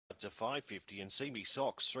to 550, and See Me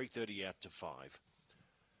Socks 330 out to 5.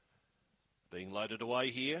 Being loaded away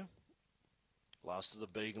here. Last of them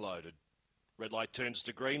being loaded. Red light turns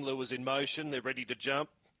to green. Lures in motion. They're ready to jump.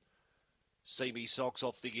 See Me Socks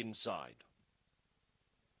off the inside.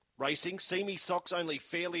 Racing, See Me Socks only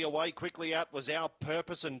fairly away. Quickly out was Our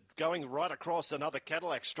Purpose, and going right across another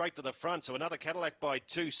Cadillac straight to the front. So another Cadillac by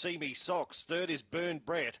 2, See Me Socks. Third is Burn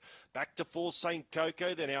Brett. Back to 4, St.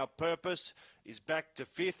 Coco. Then Our Purpose is back to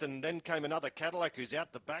 5th, and then came another Cadillac who's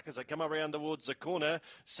out the back as they come around towards the corner.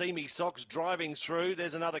 See Me Socks driving through.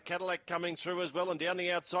 There's another Cadillac coming through as well, and down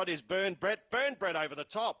the outside is Burn Brett. Burn Brett over the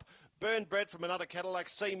top. Burn Brett from another Cadillac.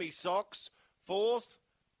 See Me Socks. 4th.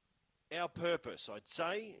 Our Purpose, I'd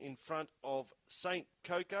say, in front of St.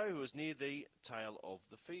 Coco, who is near the tail of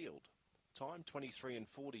the field. Time 23 and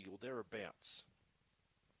 40 or thereabouts.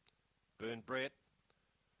 Burn Brett.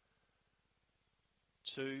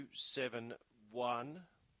 271.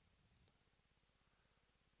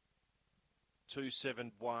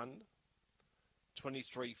 271.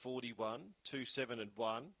 2341. 27 and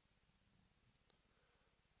 1.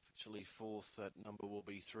 Officially 4th, that number will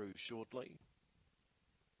be through shortly.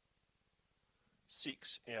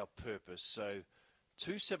 6, Our Purpose. So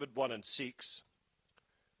 271 and 6.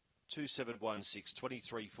 2716,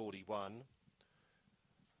 2341.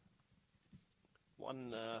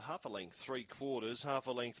 One half a length, 3/4, half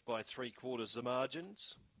a length by 3/4 the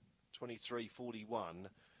margins. 2341.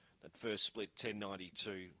 That first split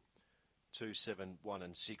 1092. 271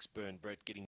 and 6. Burn Brett getting